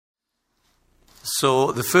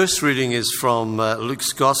So the first reading is from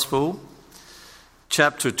Luke's Gospel,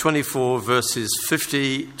 chapter 24, verses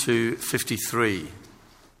 50 to 53.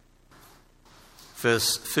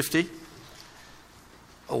 Verse 50.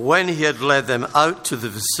 When he had led them out to the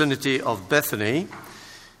vicinity of Bethany,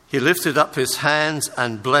 he lifted up his hands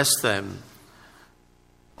and blessed them.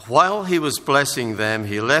 While he was blessing them,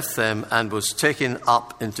 he left them and was taken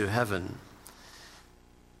up into heaven.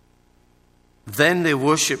 Then they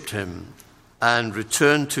worshipped him and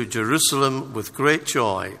returned to Jerusalem with great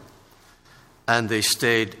joy, and they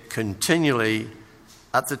stayed continually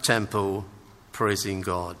at the temple, praising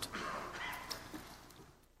God.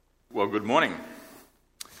 Well, good morning.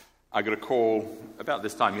 I got a call about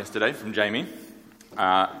this time yesterday from Jamie,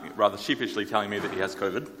 rather sheepishly telling me that he has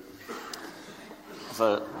COVID.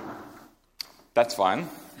 So that's fine.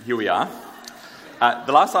 Here we are.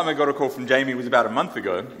 The last time I got a call from Jamie was about a month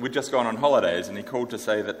ago. We'd just gone on holidays, and he called to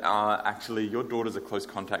say that, actually, your daughter's a close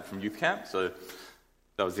contact from youth camp, so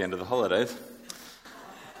that was the end of the holidays.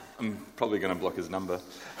 I'm probably going to block his number.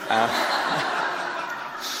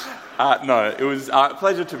 No, it was a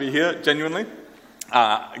pleasure to be here, genuinely.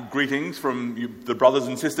 Greetings from the brothers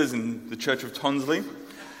and sisters in the Church of Tonsley.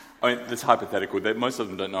 I mean, it's hypothetical. Most of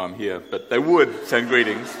them don't know I'm here, but they would send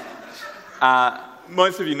greetings.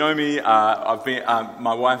 Most of you know me. I've been,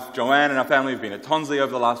 my wife Joanne and our family have been at Tonsley over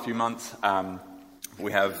the last few months.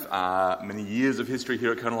 We have many years of history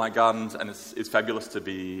here at Colonel Light Gardens, and it's fabulous to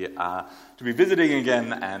be visiting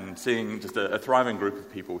again and seeing just a thriving group of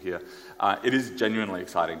people here. It is genuinely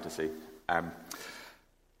exciting to see.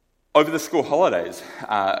 Over the school holidays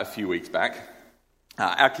a few weeks back,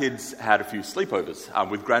 our kids had a few sleepovers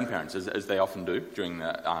with grandparents, as they often do during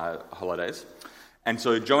the holidays. And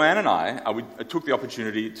so Joanne and I took the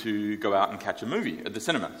opportunity to go out and catch a movie at the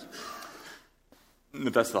cinemas.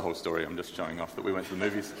 That's the whole story. I'm just showing off that we went to the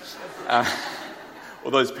movies.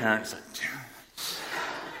 All those parents.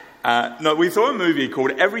 No, we saw a movie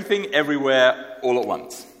called Everything, Everywhere, All at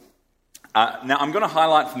Once. Now, I'm going to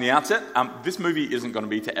highlight from the outset, this movie isn't going to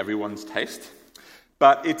be to everyone's taste,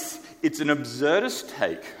 but it's an absurdist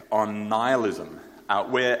take on nihilism,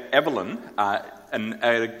 where Evelyn,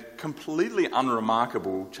 a completely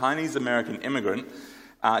unremarkable Chinese-American immigrant,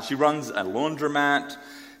 she runs a laundromat,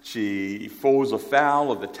 she falls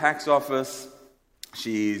afoul of the tax office,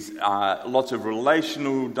 she's lots of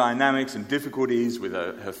relational dynamics and difficulties with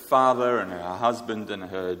her father and her husband and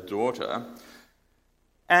her daughter.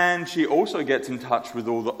 And she also gets in touch with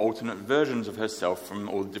all the alternate versions of herself from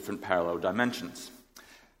all the different parallel dimensions.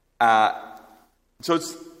 So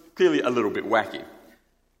it's clearly a little bit wacky.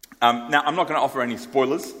 Now, I'm not going to offer any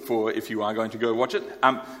spoilers for if you are going to go watch it,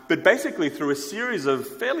 but basically through a series of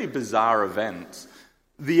fairly bizarre events,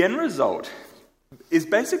 the end result is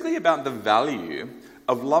basically about the value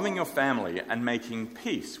of loving your family and making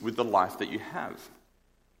peace with the life that you have.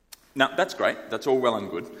 Now, that's great. That's all well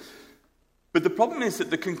and good. But the problem is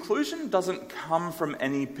that the conclusion doesn't come from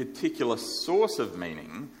any particular source of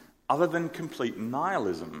meaning other than complete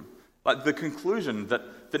nihilism. Like the conclusion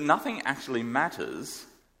that nothing actually matters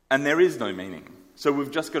and there is no meaning. So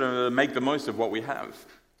we've just got to make the most of what we have.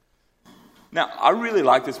 Now, I really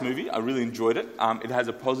like this movie. I really enjoyed it. It has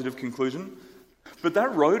a positive conclusion. But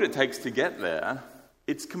that road it takes to get there,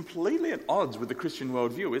 it's completely at odds with the Christian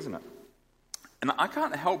worldview, isn't it? And I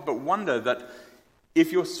can't help but wonder that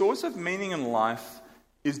if your source of meaning in life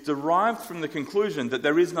is derived from the conclusion that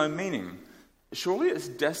there is no meaning, surely it's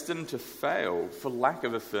destined to fail for lack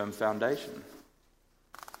of a firm foundation.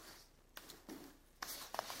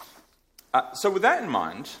 So with that in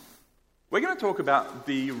mind, we're going to talk about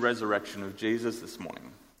the resurrection of Jesus this morning.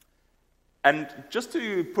 And just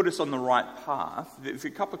to put us on the right path, there's a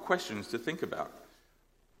couple of questions to think about.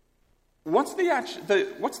 What's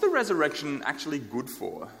the resurrection actually good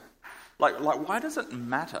for? Like, why does it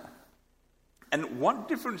matter? And what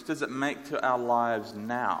difference does it make to our lives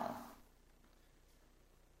now?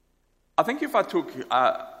 I think if I took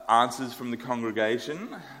answers from the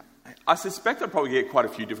congregation, I suspect I'll probably get quite a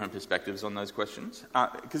few different perspectives on those questions,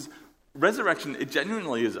 because resurrection, it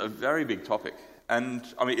genuinely is a very big topic, and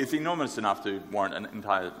I mean it's enormous enough to warrant an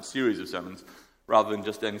entire series of sermons rather than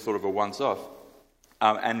just any sort of a once-off.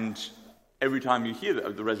 And every time you hear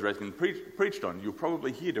the resurrection preached on, you'll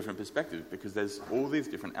probably hear different perspectives because there's all these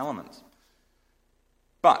different elements.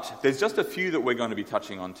 But there's just a few that we're going to be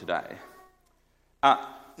touching on today.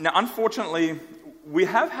 Now, unfortunately, we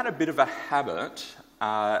have had a bit of a habit.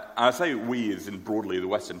 I say we as in broadly the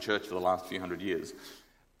Western Church for the last few hundred years,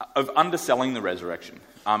 of underselling the resurrection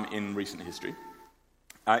in recent history.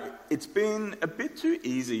 It's been a bit too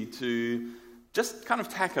easy to just kind of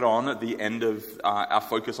tack it on at the end of our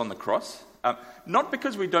focus on the cross. Not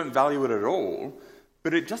because we don't value it at all,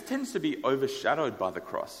 but it just tends to be overshadowed by the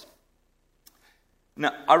cross.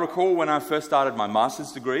 Now, I recall when I first started my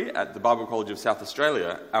master's degree at the Bible College of South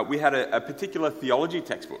Australia, we had a particular theology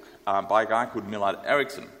textbook by a guy called Millard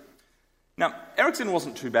Erickson. Now, Erickson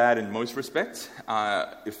wasn't too bad in most respects,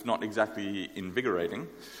 if not exactly invigorating.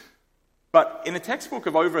 But in a textbook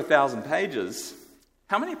of over 1,000 pages,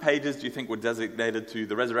 how many pages do you think were designated to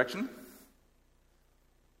the resurrection?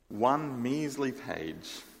 One measly page.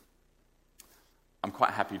 I'm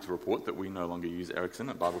quite happy to report that we no longer use Erickson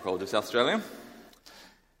at Bible College of South Australia.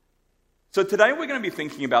 So today we're going to be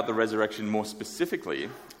thinking about the resurrection more specifically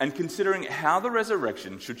and considering how the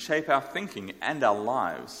resurrection should shape our thinking and our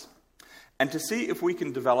lives, and to see if we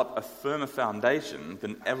can develop a firmer foundation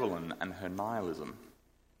than Evelyn and her nihilism.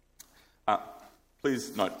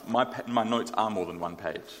 Please note, my notes are more than one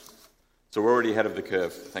page. So we're already ahead of the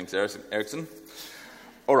curve. Thanks, Erickson.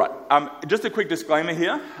 All right, just a quick disclaimer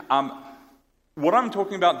here. What I'm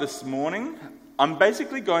talking about this morning, I'm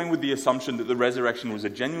basically going with the assumption that the resurrection was a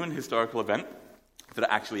genuine historical event that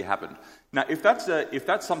actually happened. Now, if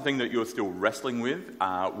that's something that you're still wrestling with,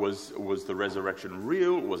 was the resurrection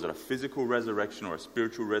real? Was it a physical resurrection or a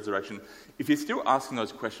spiritual resurrection? If you're still asking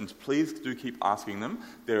those questions, please do keep asking them.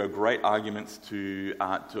 There are great arguments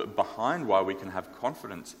behind why we can have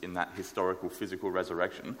confidence in that historical physical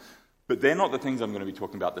resurrection. But they're not the things I'm going to be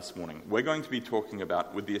talking about this morning. We're going to be talking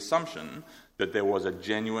about with the assumption that there was a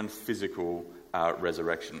genuine physical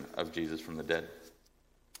resurrection of Jesus from the dead.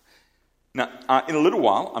 Now, in a little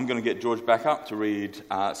while, I'm going to get George back up to read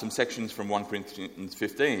some sections from 1 Corinthians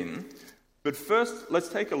 15. But first, let's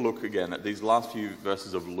take a look again at these last few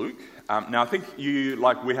verses of Luke. Now, I think you,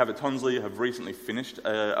 like we have at Tonsley, have recently finished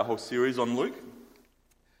a whole series on Luke.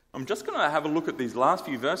 I'm just going to have a look at these last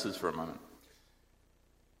few verses for a moment.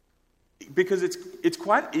 Because it's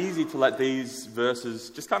quite easy to let these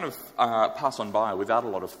verses just kind of pass on by without a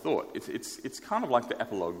lot of thought. It's kind of like the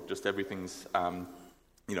epilogue, just everything's,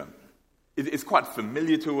 it's quite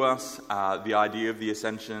familiar to us, the idea of the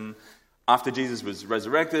ascension. After Jesus was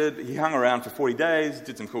resurrected, he hung around for 40 days,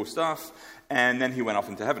 did some cool stuff, and then he went off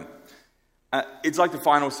into heaven. It's like the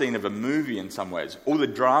final scene of a movie in some ways. All the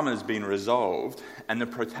drama has been resolved, and the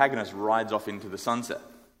protagonist rides off into the sunset.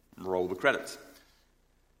 Roll the credits.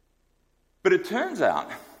 But it turns out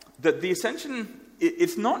that the ascension,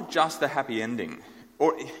 it's not just a happy ending,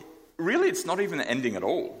 or really it's not even an ending at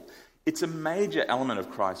all. It's a major element of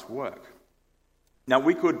Christ's work. Now,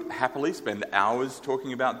 we could happily spend hours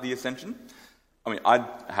talking about the ascension. I mean, I'd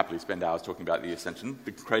happily spend hours talking about the ascension.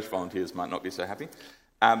 The creche volunteers might not be so happy.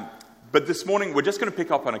 But this morning, we're just going to pick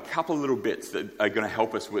up on a couple of little bits that are going to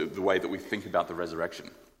help us with the way that we think about the resurrection.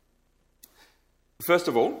 First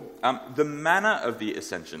of all, the manner of the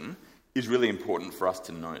ascension is really important for us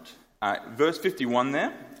to note. Verse 51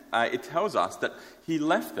 there, it tells us that he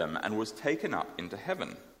left them and was taken up into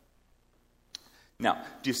heaven. Now,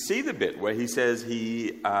 do you see the bit where he says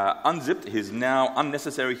he unzipped his now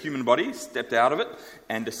unnecessary human body, stepped out of it,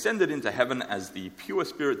 and descended into heaven as the pure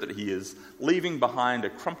spirit that he is, leaving behind a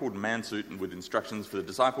crumpled man suit and with instructions for the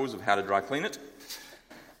disciples of how to dry clean it?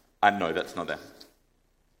 No, that's not there.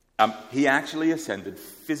 He actually ascended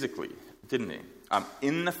physically, didn't he?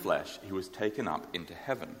 In the flesh, he was taken up into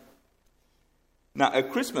heaven. Now,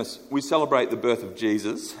 at Christmas, we celebrate the birth of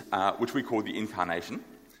Jesus, which we call the Incarnation.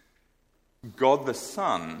 God the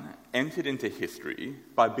Son entered into history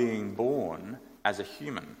by being born as a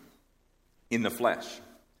human in the flesh.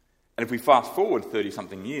 And if we fast forward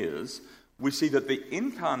 30-something years, we see that the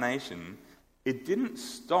Incarnation, it didn't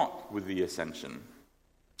stop with the Ascension.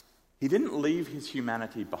 He didn't leave his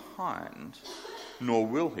humanity behind, nor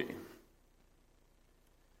will he.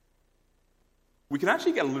 We can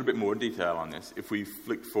actually get a little bit more detail on this if we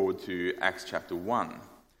flick forward to Acts chapter 1.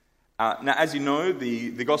 Now, as you know,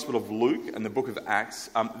 the Gospel of Luke and the book of Acts,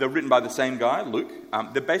 they're written by the same guy, Luke.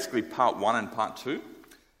 They're basically part 1 and part 2.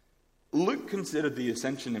 Luke considered the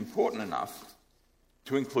ascension important enough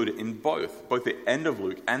to include it in both the end of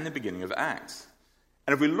Luke and the beginning of Acts.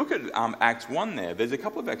 And if we look at Acts 1 there's a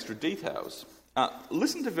couple of extra details.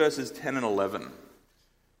 Listen to verses 10 and 11.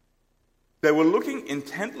 They were looking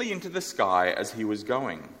intently into the sky as he was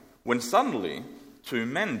going, when suddenly 2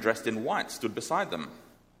 men dressed in white stood beside them.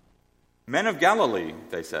 "Men of Galilee,"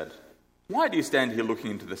 they said, "why do you stand here looking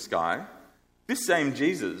into the sky? This same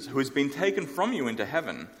Jesus, who has been taken from you into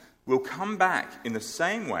heaven, will come back in the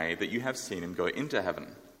same way that you have seen him go into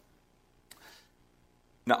heaven."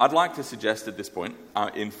 Now, I'd like to suggest at this point,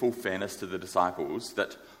 in full fairness to the disciples,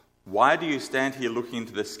 that "why do you stand here looking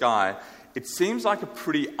into the sky?" it seems like a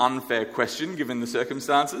pretty unfair question given the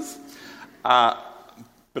circumstances,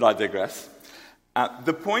 but I digress.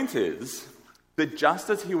 The point is that just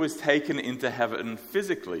as he was taken into heaven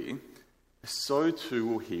physically, so too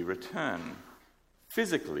will he return,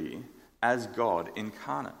 physically as God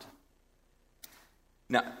incarnate.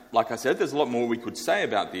 Now, like I said, there's a lot more we could say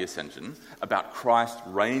about the ascension, about Christ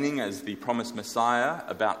reigning as the promised Messiah,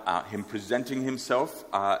 about him presenting himself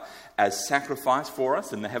as sacrifice for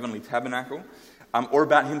us in the heavenly tabernacle, or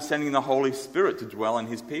about him sending the Holy Spirit to dwell in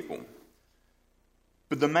his people.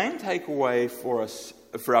 But the main takeaway for us,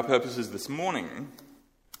 for our purposes this morning,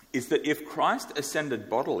 is that if Christ ascended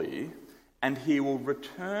bodily and he will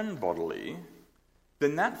return bodily,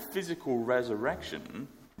 then that physical resurrection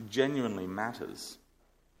genuinely matters.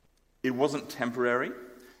 It wasn't temporary.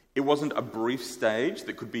 It wasn't a brief stage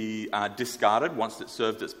that could be discarded once it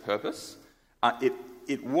served its purpose.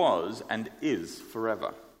 It was and is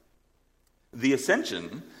forever. The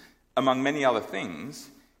ascension, among many other things,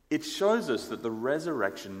 it shows us that the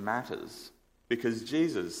resurrection matters because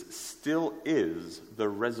Jesus still is the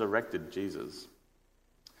resurrected Jesus.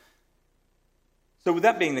 So with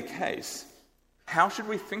that being the case, how should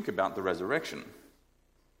we think about the resurrection?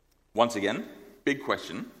 Once again, big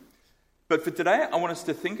question. But for today, I want us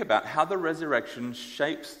to think about how the resurrection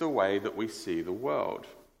shapes the way that we see the world,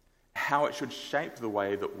 how it should shape the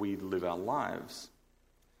way that we live our lives.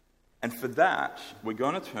 And for that, we're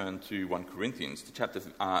going to turn to 1 Corinthians, to chapter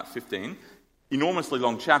 15. Enormously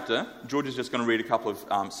long chapter. George is just going to read a couple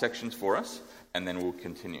of sections for us, and then we'll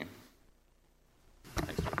continue.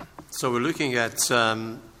 Thanks, George. So we're looking at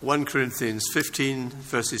 1 Corinthians 15,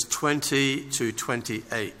 verses 20 to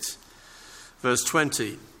 28. Verse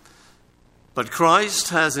 20. But Christ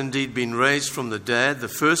has indeed been raised from the dead, the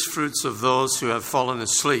firstfruits of those who have fallen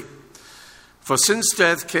asleep. For since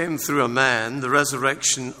death came through a man, the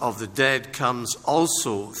resurrection of the dead comes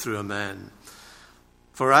also through a man.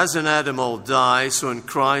 For as in Adam all die, so in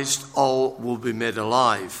Christ all will be made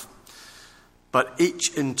alive. But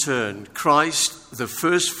each in turn, Christ the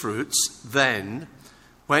firstfruits, then,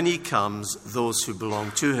 when he comes, those who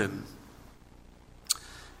belong to him.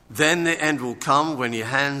 Then the end will come when he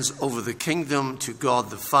hands over the kingdom to God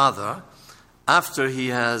the Father, after he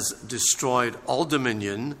has destroyed all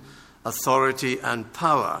dominion, authority, and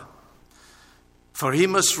power. For he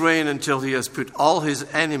must reign until he has put all his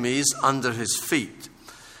enemies under his feet.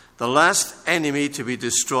 The last enemy to be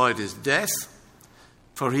destroyed is death,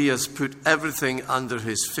 for he has put everything under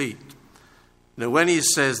his feet. Now, when he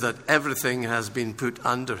says that everything has been put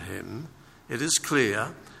under him, it is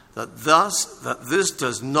clear that this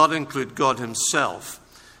does not include God himself,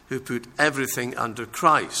 who put everything under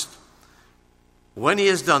Christ. When he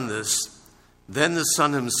has done this, then the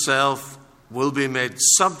Son himself will be made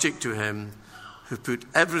subject to him, who put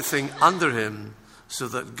everything under him, so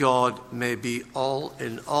that God may be all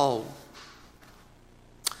in all.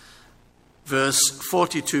 Verse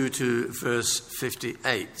 42 to verse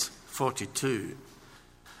 58. 42.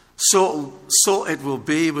 So it will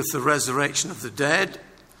be with the resurrection of the dead.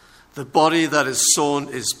 The body that is sown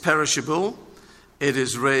is perishable, it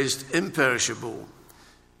is raised imperishable.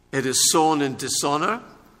 It is sown in dishonor,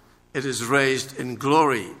 it is raised in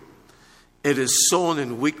glory. It is sown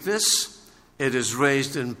in weakness, it is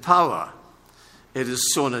raised in power. It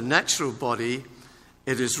is sown a natural body,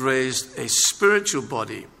 it is raised a spiritual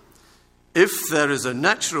body. If there is a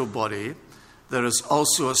natural body, there is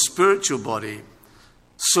also a spiritual body.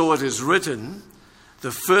 So it is written,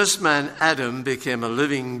 the first man, Adam, became a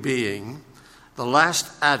living being, the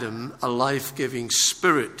last Adam, a life-giving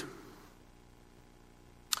spirit.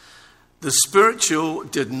 The spiritual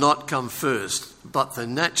did not come first, but the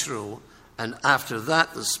natural, and after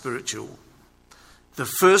that the spiritual. The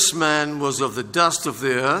first man was of the dust of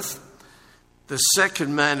the earth, the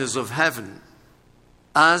second man is of heaven.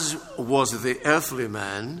 As was the earthly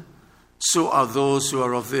man, so are those who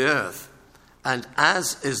are of the earth. And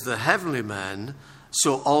as is the heavenly man,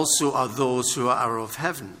 so also are those who are of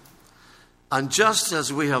heaven. And just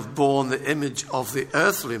as we have borne the image of the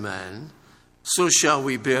earthly man, so shall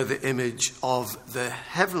we bear the image of the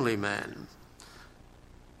heavenly man.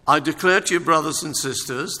 I declare to you, brothers and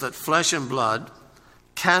sisters, that flesh and blood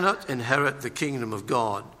cannot inherit the kingdom of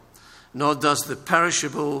God, nor does the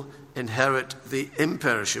perishable inherit the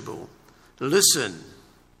imperishable. Listen,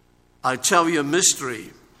 I tell you a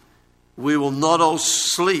mystery. We will not all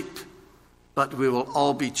sleep, but we will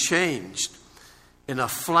all be changed in a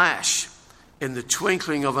flash, in the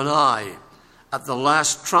twinkling of an eye, at the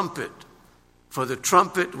last trumpet. For the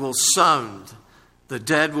trumpet will sound, the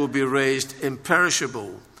dead will be raised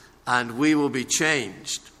imperishable, and we will be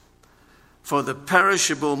changed. For the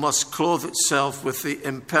perishable must clothe itself with the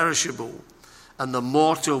imperishable, and the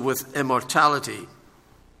mortal with immortality.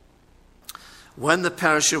 When the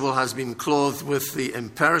perishable has been clothed with the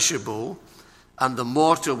imperishable, and the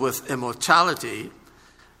mortal with immortality,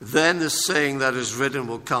 then the saying that is written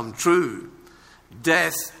will come true.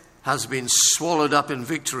 Death has been swallowed up in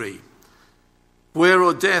victory. Where,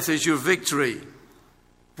 O death, is your victory?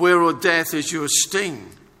 Where, O death, is your sting?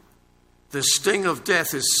 The sting of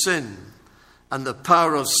death is sin, and the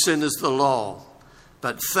power of sin is the law.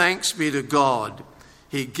 But thanks be to God,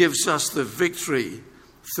 he gives us the victory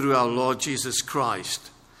through our Lord Jesus Christ.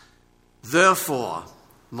 Therefore,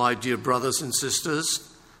 my dear brothers and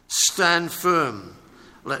sisters, stand firm.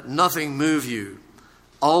 Let nothing move you.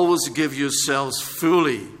 Always give yourselves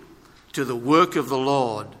fully to the work of the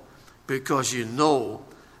Lord, because you know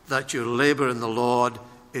that your labor in the Lord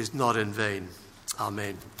is not in vain.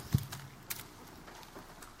 Amen.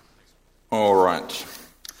 All right.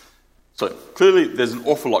 So clearly there's an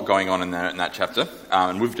awful lot going on in that chapter,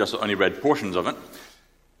 and we've just only read portions of it.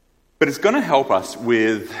 But it's going to help us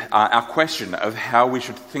with our question of how we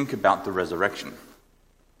should think about the resurrection.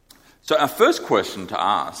 So our first question to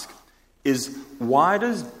ask is, why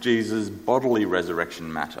does Jesus' bodily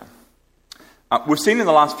resurrection matter? We've seen in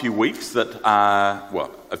the last few weeks that,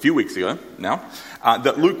 a few weeks ago now,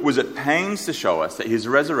 that Luke was at pains to show us that his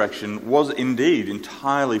resurrection was indeed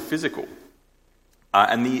entirely physical.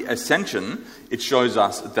 And the ascension, it shows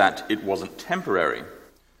us that it wasn't temporary.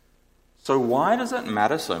 So why does it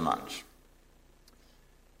matter so much?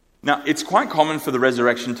 Now, it's quite common for the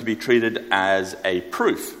resurrection to be treated as a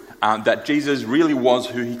proof that Jesus really was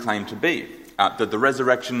who he claimed to be. That the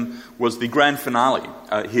resurrection was the grand finale,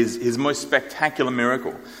 his most spectacular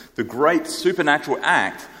miracle, the great supernatural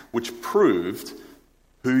act which proved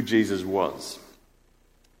who Jesus was.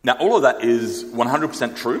 Now, all of that is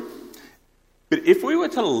 100% true, but if we were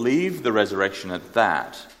to leave the resurrection at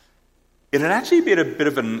that, it'd actually be a bit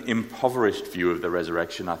of an impoverished view of the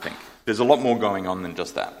resurrection, I think. There's a lot more going on than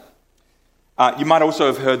just that. You might also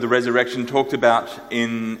have heard the resurrection talked about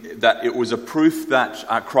in that it was a proof that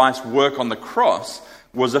Christ's work on the cross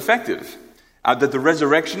was effective. That the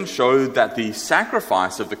resurrection showed that the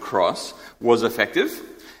sacrifice of the cross was effective,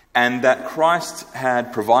 and that Christ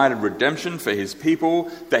had provided redemption for his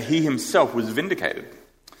people, that he himself was vindicated.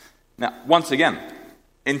 Now, once again,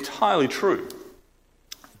 entirely true.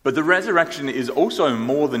 But the resurrection is also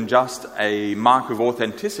more than just a mark of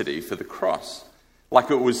authenticity for the cross. Like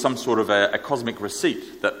it was some sort of a cosmic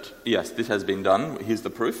receipt that, yes, this has been done, here's the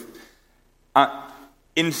proof.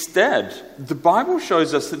 Instead, the Bible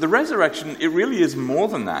shows us that the resurrection, it really is more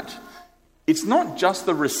than that. It's not just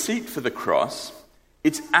the receipt for the cross,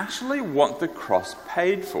 it's actually what the cross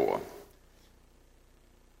paid for.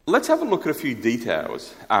 Let's have a look at a few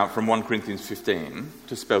details from 1 Corinthians 15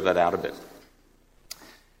 to spell that out a bit.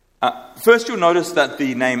 First, you'll notice that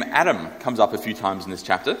the name Adam comes up a few times in this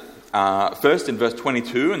chapter. First in verse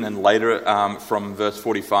 22 and then later from verse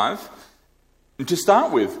 45. And to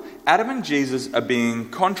start with, Adam and Jesus are being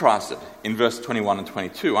contrasted in verse 21 and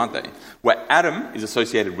 22, aren't they? Where Adam is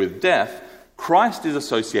associated with death, Christ is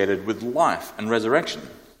associated with life and resurrection.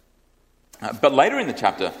 But later in the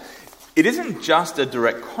chapter, it isn't just a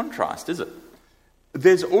direct contrast, is it?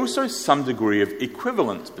 There's also some degree of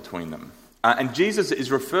equivalence between them. And Jesus is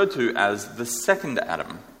referred to as the second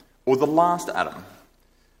Adam, or the last Adam.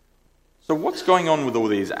 So what's going on with all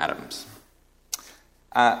these Adams?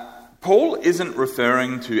 Paul isn't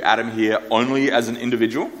referring to Adam here only as an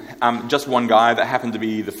individual, just one guy that happened to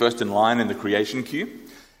be the first in line in the creation queue.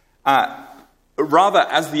 Rather,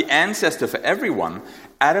 as the ancestor for everyone,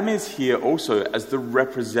 Adam is here also as the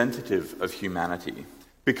representative of humanity,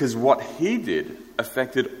 because what he did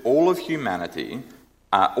affected all of humanity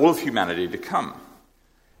to come.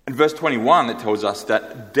 In verse 21, it tells us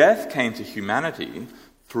that death came to humanity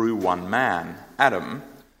through one man, Adam,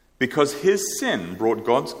 because his sin brought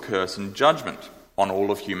God's curse and judgment on all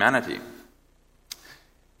of humanity.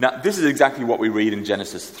 Now, this is exactly what we read in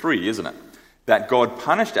Genesis 3, isn't it? That God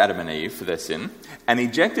punished Adam and Eve for their sin and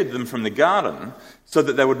ejected them from the garden so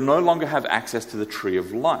that they would no longer have access to the tree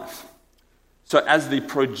of life. So as the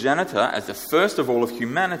progenitor, as the first of all of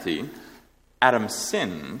humanity, Adam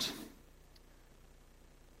sinned.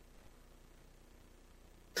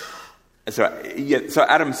 So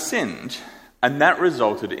Adam sinned, and that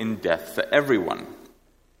resulted in death for everyone.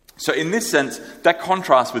 So in this sense, that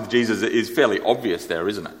contrast with Jesus is fairly obvious there,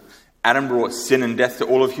 isn't it? Adam brought sin and death to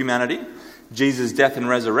all of humanity. Jesus' death and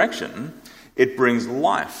resurrection, it brings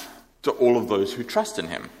life to all of those who trust in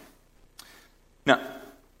him. Now,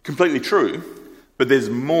 completely true, but there's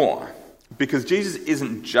more. because Jesus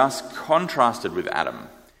isn't just contrasted with Adam,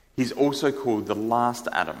 he's also called the last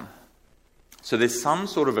Adam. So there's some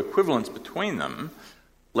sort of equivalence between them.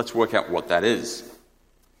 Let's work out what that is.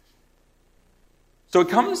 So it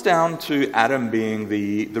comes down to Adam being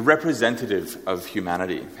the representative of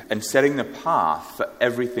humanity and setting the path for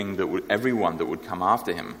everyone that would come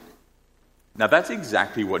after him. Now that's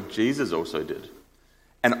exactly what Jesus also did.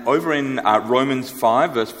 And over in Romans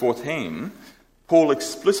 5 verse 14, Paul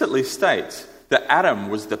explicitly states that Adam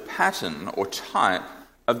was the pattern or type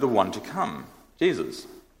of the one to come, Jesus.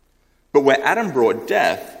 But where Adam brought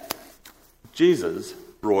death, Jesus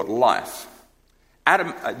brought life.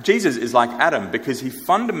 Jesus is like Adam because he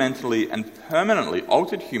fundamentally and permanently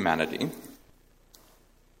altered humanity.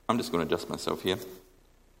 I'm just going to adjust myself here.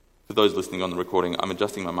 For those listening on the recording, I'm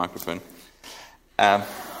adjusting my microphone.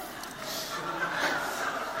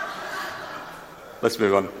 Let's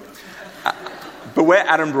move on. But where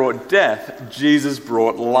Adam brought death, Jesus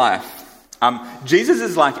brought life. Jesus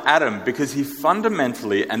is like Adam because he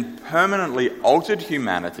fundamentally and permanently altered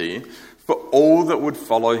humanity for all that would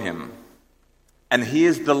follow him. And he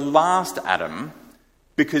is the last Adam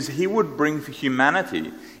because he would bring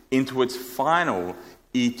humanity into its final,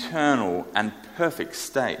 eternal, and perfect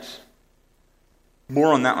state.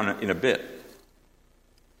 More on that one in a bit.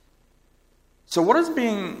 So what does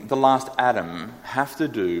being the last Adam have to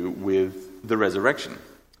do with the resurrection?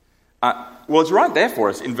 Well, it's right there for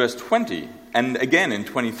us in verse 20 and again in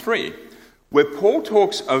 23, where Paul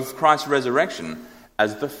talks of Christ's resurrection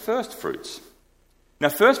as the first fruits. Now,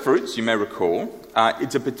 first fruits, you may recall,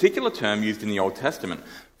 it's a particular term used in the Old Testament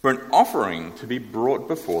for an offering to be brought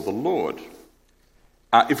before the Lord.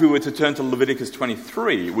 If we were to turn to Leviticus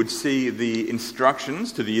 23, we'd see the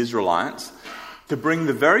instructions to the Israelites to bring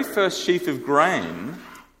the very first sheaf of grain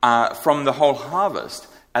from the whole harvest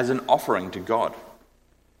as an offering to God.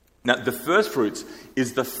 Now, the first fruits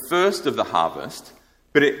is the first of the harvest,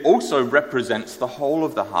 but it also represents the whole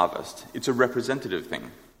of the harvest. It's a representative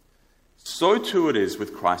thing. So too it is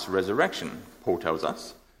with Christ's resurrection, Paul tells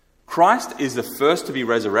us. Christ is the first to be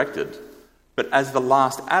resurrected, but as the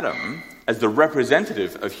last Adam, as the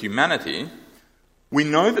representative of humanity, we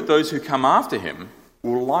know that those who come after him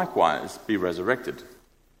will likewise be resurrected.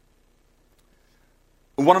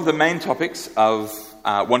 One of the main topics of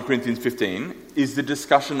 1 Corinthians 15 is the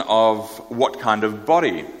discussion of what kind of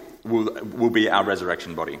body will be our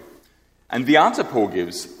resurrection body. And the answer Paul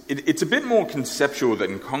gives, it's a bit more conceptual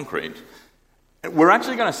than concrete. We're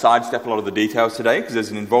actually going to sidestep a lot of the details today because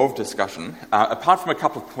there's an involved discussion, apart from a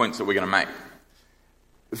couple of points that we're going to make.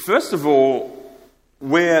 First of all,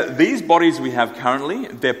 where these bodies we have currently,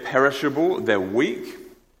 they're perishable, they're weak.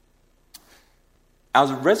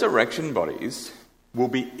 Our resurrection bodies will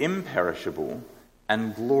be imperishable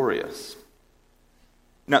and glorious.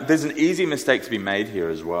 Now, there's an easy mistake to be made here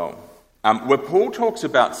as well. Where Paul talks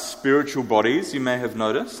about spiritual bodies, you may have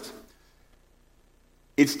noticed,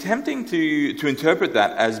 it's tempting to interpret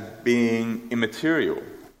that as being immaterial,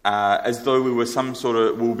 as though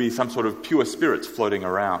we'll be some sort of pure spirits floating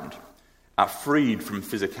around, freed from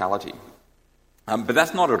physicality. But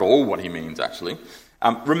that's not at all what he means, actually.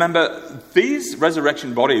 Remember, these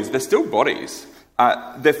resurrection bodies, they're still bodies.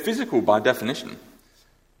 They're physical by definition.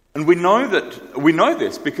 And we know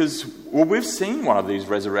this because, well, we've seen one of these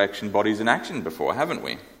resurrection bodies in action before, haven't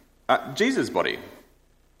we? Jesus' body.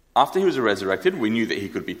 After he was resurrected, we knew that he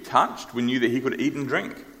could be touched. We knew that he could eat and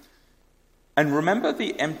drink. And remember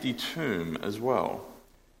the empty tomb as well.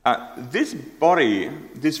 This body,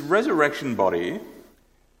 this resurrection body,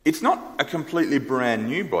 it's not a completely brand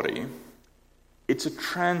new body. It's a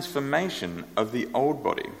transformation of the old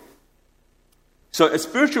body. So a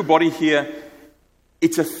spiritual body here,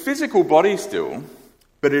 it's a physical body still,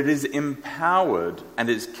 but it is empowered and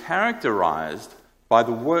is characterized by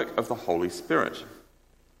the work of the Holy Spirit.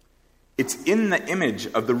 It's in the image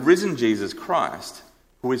of the risen Jesus Christ,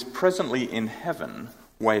 who is presently in heaven,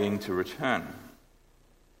 waiting to return.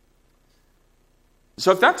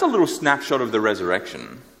 So if that's a little snapshot of the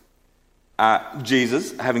resurrection,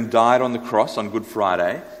 Jesus, having died on the cross on Good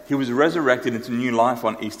Friday, he was resurrected into new life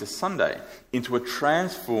on Easter Sunday, into a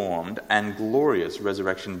transformed and glorious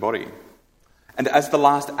resurrection body. And as the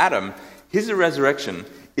last Adam, his resurrection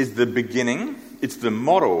is the beginning, it's the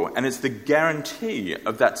model, and it's the guarantee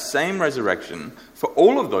of that same resurrection for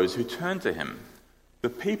all of those who turn to him, the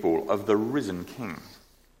people of the risen King.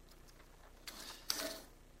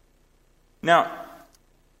 Now,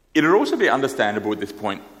 it would also be understandable at this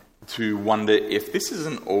point to wonder if this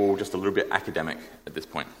isn't all just a little bit academic at this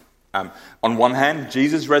point. On one hand,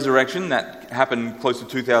 Jesus' resurrection, that happened close to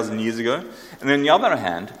 2,000 years ago, and on the other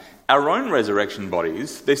hand, our own resurrection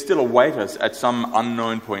bodies, they still await us at some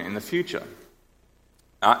unknown point in the future.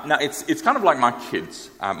 Now, it's kind of like my kids,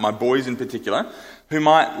 my boys in particular, who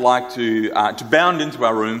might like to bound into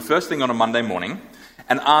our room first thing on a Monday morning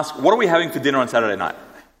and ask, what are we having for dinner on Saturday night?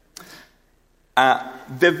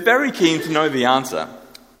 They're very keen to know the answer,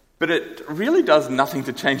 but it really does nothing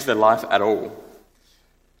to change their life at all.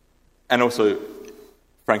 And also,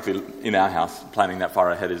 frankly, in our house, planning that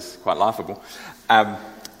far ahead is quite laughable.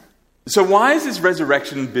 So why is this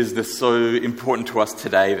resurrection business so important to us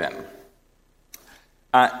today, then?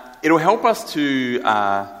 It'll help us to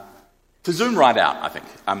zoom right out, I think.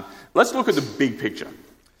 Let's look at the big picture.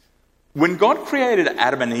 When God created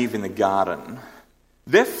Adam and Eve in the garden,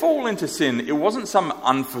 their fall into sin, it wasn't some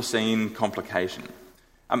unforeseen complication.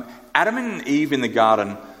 Adam and Eve in the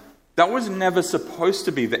garden, that was never supposed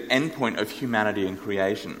to be the end point of humanity and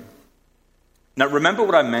creation. Now, remember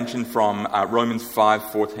what I mentioned from Romans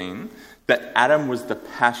 5:14, that Adam was the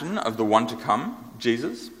pattern of the one to come,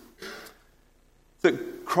 Jesus?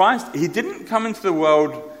 That Christ, he didn't come into the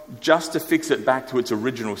world just to fix it back to its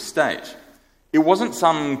original state. It wasn't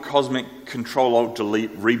some cosmic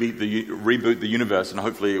Control-Alt-Delete reboot the universe and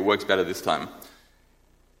hopefully it works better this time.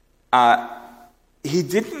 He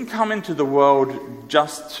didn't come into the world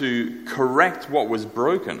just to correct what was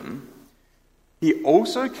broken. He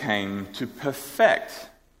also came to perfect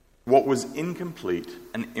what was incomplete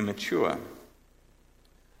and immature.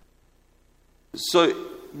 So,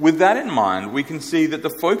 with that in mind, we can see that the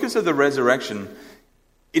focus of the resurrection,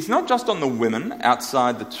 it's not just on the women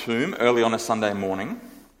outside the tomb early on a Sunday morning,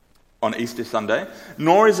 on Easter Sunday,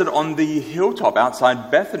 nor is it on the hilltop outside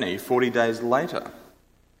Bethany 40 days later,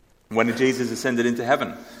 when Jesus ascended into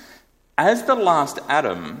heaven. As the last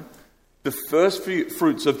Adam, the first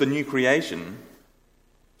fruits of the new creation,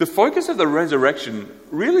 the focus of the resurrection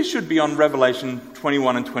really should be on Revelation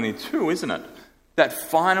 21 and 22, isn't it? That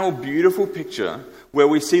final beautiful picture where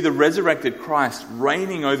we see the resurrected Christ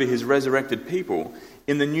reigning over his resurrected people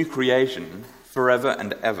in the new creation forever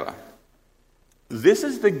and ever. This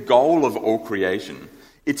is the goal of all creation.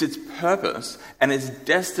 It's its purpose and its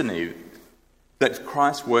destiny that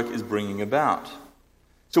Christ's work is bringing about.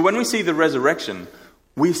 So when we see the resurrection,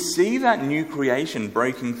 we see that new creation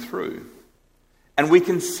breaking through. And we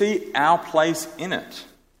can see our place in it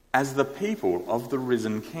as the people of the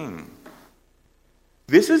risen King.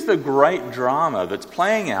 This is the great drama that's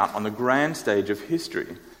playing out on the grand stage of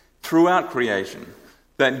history throughout creation,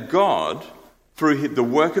 that God, through the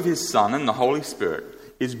work of his Son and the Holy Spirit,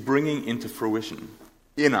 is bringing into fruition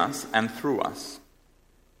in us and through us.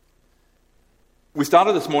 We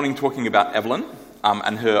started this morning talking about Evelyn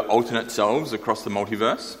and her alternate selves across the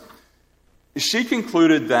multiverse. She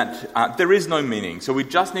concluded that there is no meaning, so we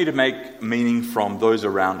just need to make meaning from those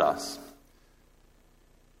around us.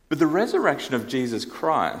 But the resurrection of Jesus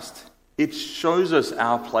Christ, it shows us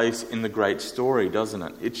our place in the great story, doesn't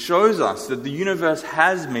it? It shows us that the universe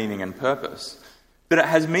has meaning and purpose, that it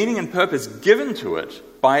has meaning and purpose given to it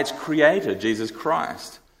by its creator, Jesus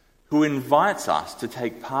Christ, who invites us to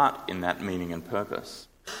take part in that meaning and purpose.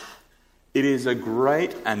 It is a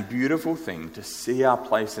great and beautiful thing to see our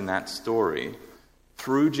place in that story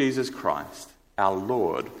through Jesus Christ, our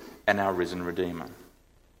Lord and our risen Redeemer.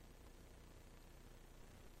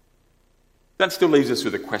 That still leaves us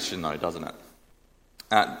with a question, though, doesn't it?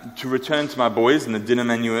 To return to my boys and the dinner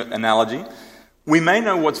menu analogy, we may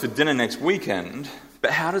know what's for dinner next weekend,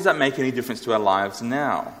 but how does that make any difference to our lives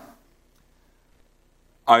now?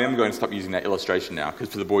 I am going to stop using that illustration now, because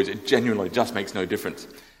for the boys it genuinely just makes no difference.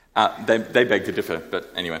 They beg to differ,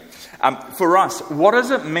 but anyway. For us, what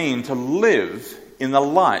does it mean to live in the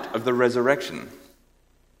light of the resurrection?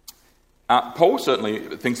 Paul certainly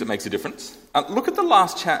thinks it makes a difference. Look at the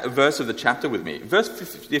last verse of the chapter with me. Verse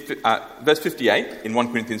 58 in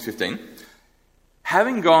 1 Corinthians 15.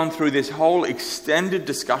 Having gone through this whole extended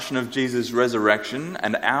discussion of Jesus' resurrection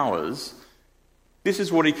and ours, this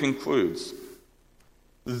is what he concludes.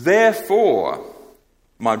 Therefore,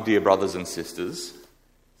 my dear brothers and sisters,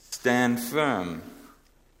 stand firm.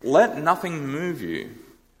 Let nothing move you.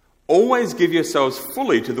 Always give yourselves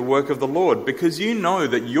fully to the work of the Lord, because you know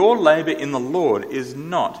that your labour in the Lord is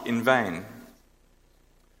not in vain.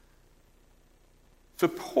 For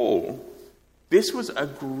Paul, this was a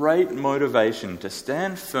great motivation to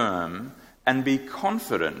stand firm and be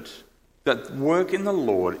confident that work in the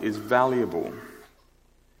Lord is valuable.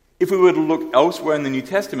 If we were to look elsewhere in the New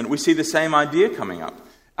Testament, we see the same idea coming up.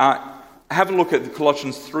 Have a look at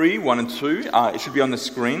Colossians 3, 1 and 2. It should be on the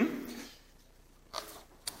screen.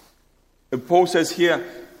 Paul says here,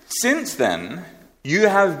 since then, you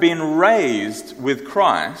have been raised with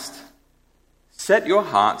Christ. Set your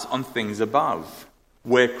hearts on things above,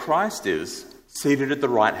 where Christ is, seated at the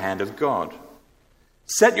right hand of God.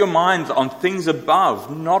 Set your minds on things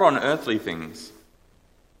above, not on earthly things.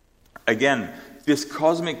 Again, this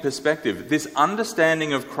cosmic perspective, this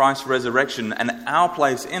understanding of Christ's resurrection and our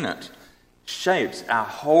place in it, shapes our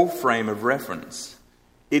whole frame of reference.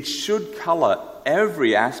 It should colour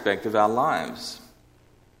every aspect of our lives.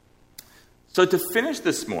 So to finish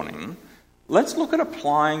this morning, let's look at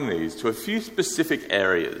applying these to a few specific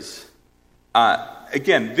areas.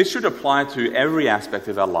 Again, this should apply to every aspect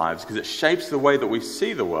of our lives because it shapes the way that we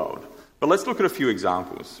see the world. But let's look at a few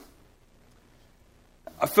examples.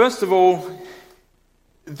 First of all,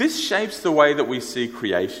 this shapes the way that we see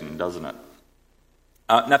creation, doesn't it?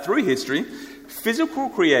 Now, through history, physical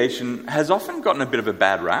creation has often gotten a bit of a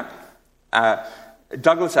bad rap.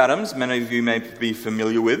 Douglas Adams, many of you may be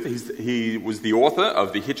familiar with, he was the author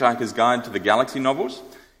of The Hitchhiker's Guide to the Galaxy novels.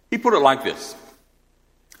 He put it like this: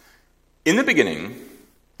 in the beginning,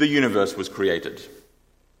 the universe was created.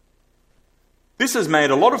 This has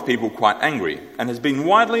made a lot of people quite angry and has been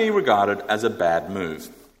widely regarded as a bad move.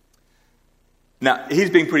 Now, he's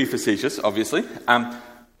being pretty facetious, obviously,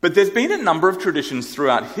 but there's been a number of traditions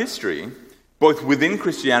throughout history, both within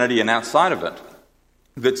Christianity and outside of it,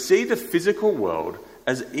 that see the physical world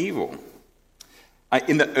as evil.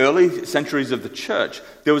 In the early centuries of the church,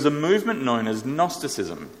 there was a movement known as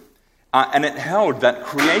Gnosticism, and it held that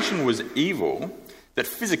creation was evil, that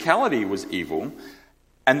physicality was evil,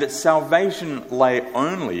 and that salvation lay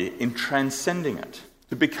only in transcending it,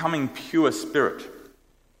 to becoming pure spirit.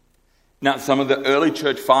 Now, some of the early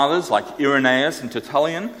church fathers, like Irenaeus and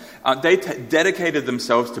Tertullian, they dedicated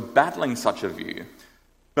themselves to battling such a view,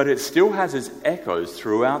 but it still has its echoes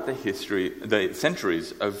throughout the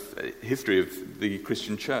centuries of history of the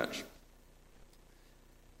Christian church.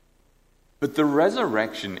 But the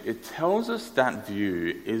resurrection, it tells us that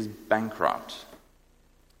view is bankrupt.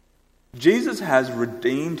 Jesus has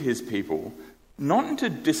redeemed his people not into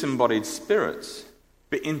disembodied spirits,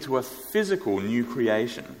 but into a physical new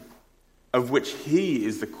creation, of which he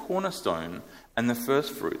is the cornerstone and the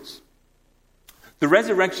first fruits. The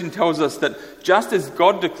resurrection tells us that just as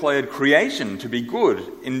God declared creation to be good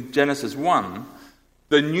in Genesis 1,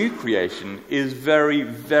 the new creation is very,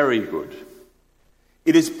 very good.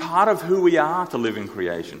 It is part of who we are to live in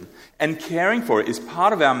creation, and caring for it is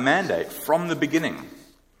part of our mandate from the beginning.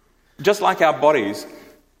 Just like our bodies,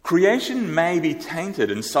 creation may be tainted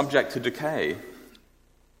and subject to decay,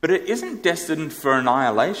 but it isn't destined for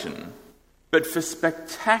annihilation, but for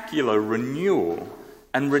spectacular renewal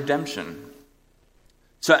and redemption.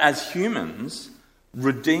 So as humans,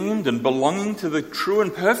 redeemed and belonging to the true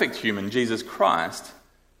and perfect human, Jesus Christ,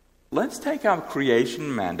 let's take our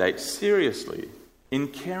creation mandate seriously in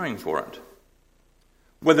caring for it.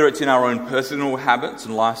 Whether it's in our own personal habits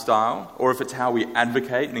and lifestyle, or if it's how we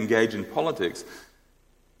advocate and engage in politics,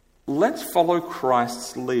 let's follow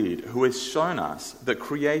Christ's lead, who has shown us that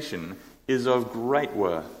creation is of great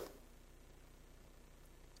worth.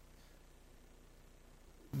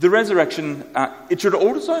 The resurrection, it should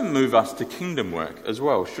also move us to kingdom work as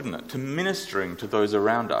well, shouldn't it? To ministering to those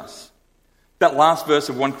around us. That last verse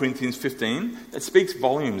of 1 Corinthians 15, it speaks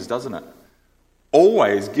volumes, doesn't it?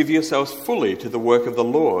 Always give yourselves fully to the work of the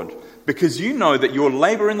Lord, because you know that your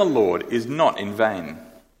labour in the Lord is not in vain.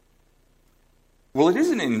 Well, it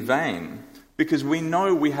isn't in vain because we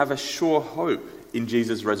know we have a sure hope in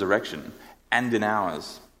Jesus' resurrection and in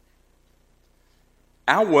ours.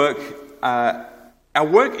 Our work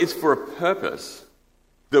is for a purpose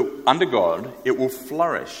that, under God, it will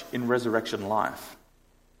flourish in resurrection life.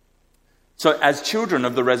 So as children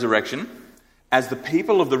of the resurrection, as the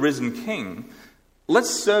people of the risen King, let's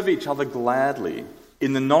serve each other gladly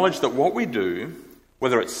in the knowledge that what we do,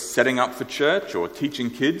 whether it's setting up for church or teaching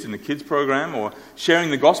kids in the kids program or sharing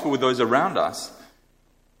the gospel with those around us,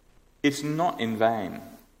 it's not in vain.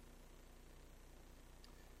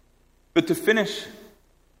 But to finish,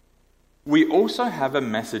 we also have a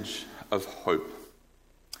message of hope.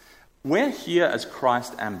 We're here as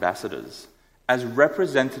Christ ambassadors, as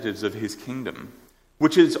representatives of his kingdom,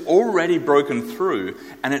 which is already broken through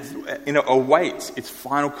and it awaits its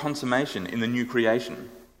final consummation in the new creation.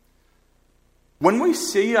 When we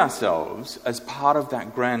see ourselves as part of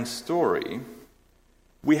that grand story,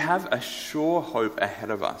 we have a sure hope ahead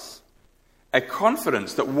of us, a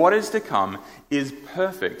confidence that what is to come is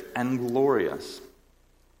perfect and glorious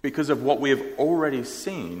because of what we have already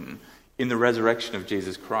seen in the resurrection of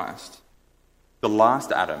Jesus Christ, the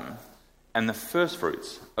last Adam and the first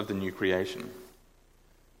fruits of the new creation.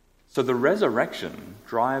 So the resurrection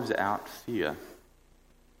drives out fear.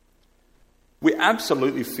 We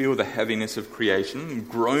absolutely feel the heaviness of creation,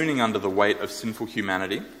 groaning under the weight of sinful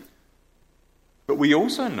humanity. But we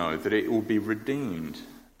also know that it will be redeemed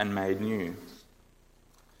and made new.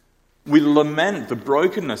 We lament the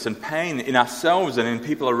brokenness and pain in ourselves and in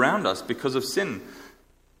people around us because of sin.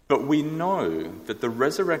 But we know that the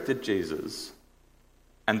resurrected Jesus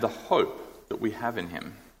and the hope that we have in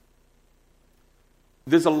him.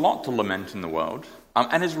 There's a lot to lament in the world,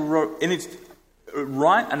 and it's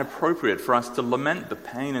right and appropriate for us to lament the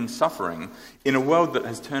pain and suffering in a world that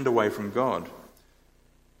has turned away from God.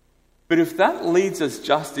 But if that leads us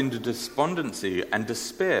just into despondency and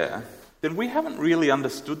despair, then we haven't really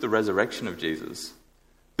understood the resurrection of Jesus.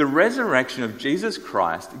 The resurrection of Jesus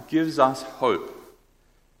Christ gives us hope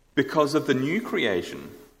because of the new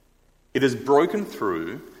creation. It has broken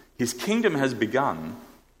through, his kingdom has begun,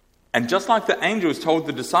 and just like the angels told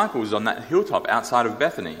the disciples on that hilltop outside of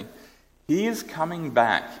Bethany, he is coming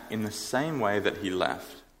back in the same way that he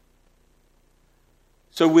left.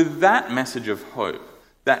 So with that message of hope,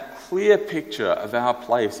 that clear picture of our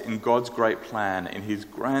place in God's great plan, in his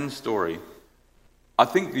grand story, I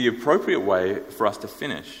think the appropriate way for us to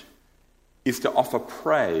finish is to offer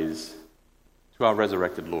praise to our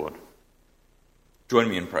resurrected Lord. Join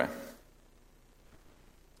me in prayer.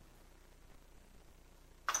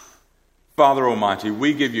 Father Almighty,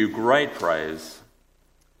 we give you great praise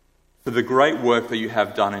for the great work that you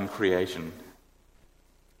have done in creation.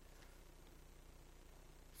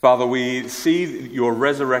 Father, we see your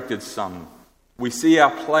resurrected Son. We see our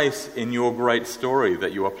place in your great story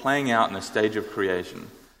that you are playing out in the stage of creation.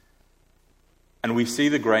 And we see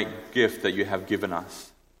the great gift that you have given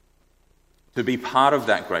us to be part of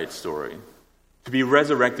that great story, to be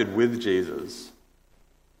resurrected with Jesus.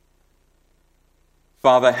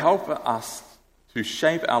 Father, help us to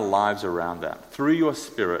shape our lives around that. Through your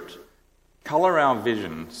Spirit, colour our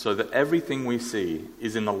vision so that everything we see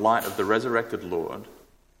is in the light of the resurrected Lord,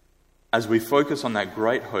 as we focus on that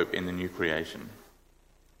great hope in the new creation.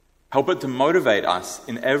 Help it to motivate us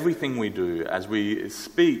in everything we do as we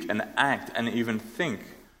speak and act and even think.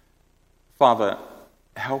 Father,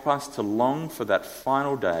 help us to long for that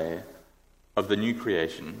final day of the new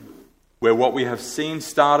creation, where what we have seen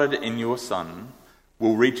started in your Son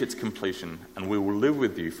will reach its completion, and we will live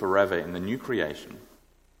with you forever in the new creation.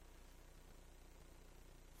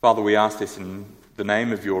 Father, we ask this in the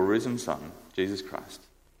name of your risen Son, Jesus Christ.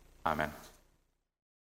 Amen.